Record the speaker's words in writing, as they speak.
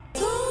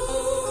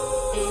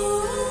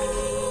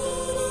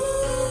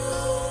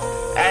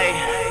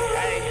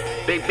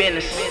big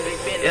business.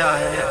 Yeah.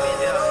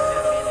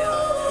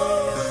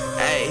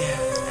 Hey,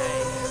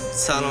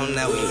 tell them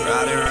that we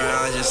ride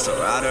around just to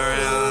ride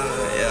around.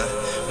 Yeah,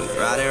 we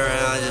ride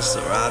around just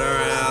to ride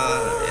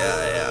around.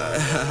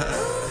 Yeah.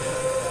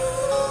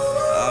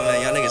 Oh man,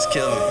 y'all niggas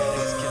kill me.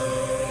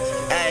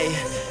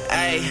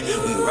 Hey,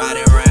 we ride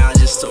around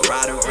just to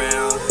ride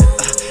around.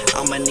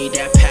 I'ma need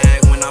that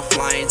pack when I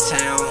fly in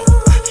town.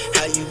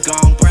 How you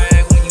gon'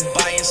 brag when you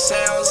buyin'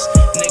 sounds?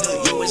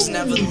 Nigga, you was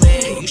never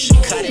lit, you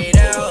should cut it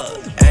out.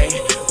 Hey,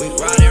 we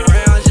ride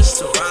around just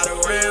to ride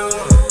around.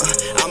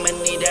 I'ma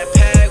need that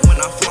pack when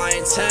I fly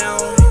in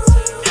town.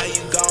 How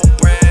you gon'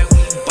 brag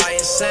when you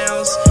buyin'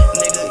 sounds?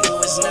 Nigga, you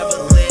was never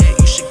lit,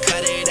 you should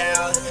cut it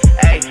out.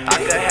 Hey, I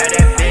could have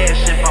that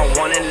bitch if I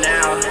want it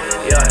now.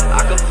 Yeah,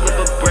 I could flip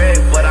a brick,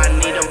 but I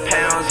need them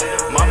pounds.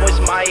 My boys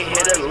might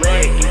hit a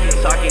lick, you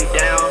keep talking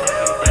down.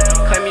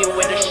 Claim you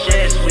with the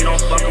shits, we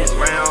don't fuck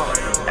around.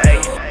 Hey,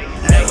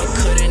 never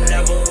could've,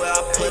 never will.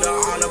 I put her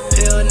on a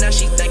pill, now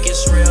she think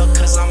it's real,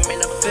 cause I'm in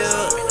the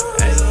field.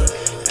 Hey,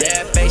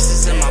 dead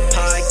faces in my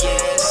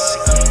pockets.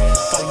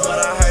 From what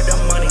I heard, the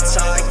money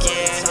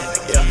talking.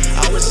 Yeah,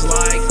 I was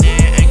like,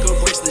 damn, ankle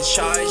bracelet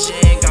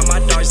charging. Got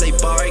my dogs, they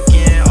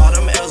barking. All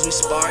them L's we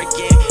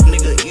sparking.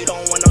 Nigga, you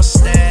don't want no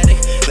static.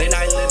 Late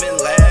night living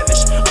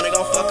lavish. Only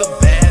gon' fuck a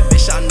bad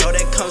bitch. I know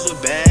that comes with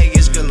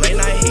baggage. Good late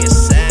night, he is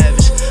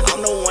savage.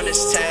 I'm the one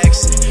that's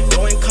taxing.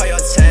 Go and call your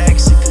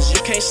taxi, cause you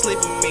can't sleep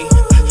with me.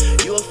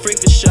 You a freak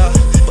for sure,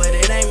 but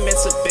it ain't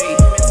meant to be.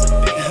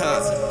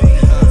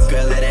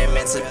 Girl, it ain't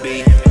meant to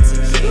be.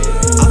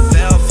 I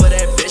fell for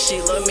that bitch,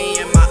 she looked me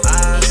in my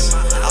eyes.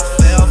 I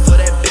fell for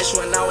that bitch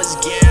when I was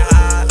getting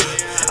high.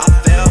 I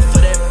fell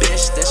for that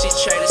bitch, then she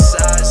traded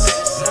sides.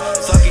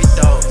 Fuck it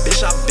though,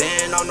 bitch, I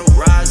been on the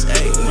rise.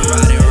 Ayy, we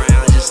ride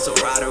around just to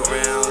ride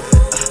around.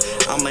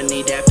 I'ma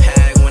need that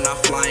pack when I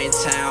fly in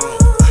town.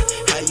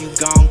 How you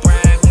gon'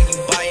 brag when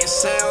you buyin'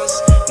 sounds?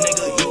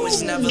 Nigga, you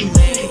was never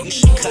lit, you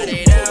should cut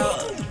it out.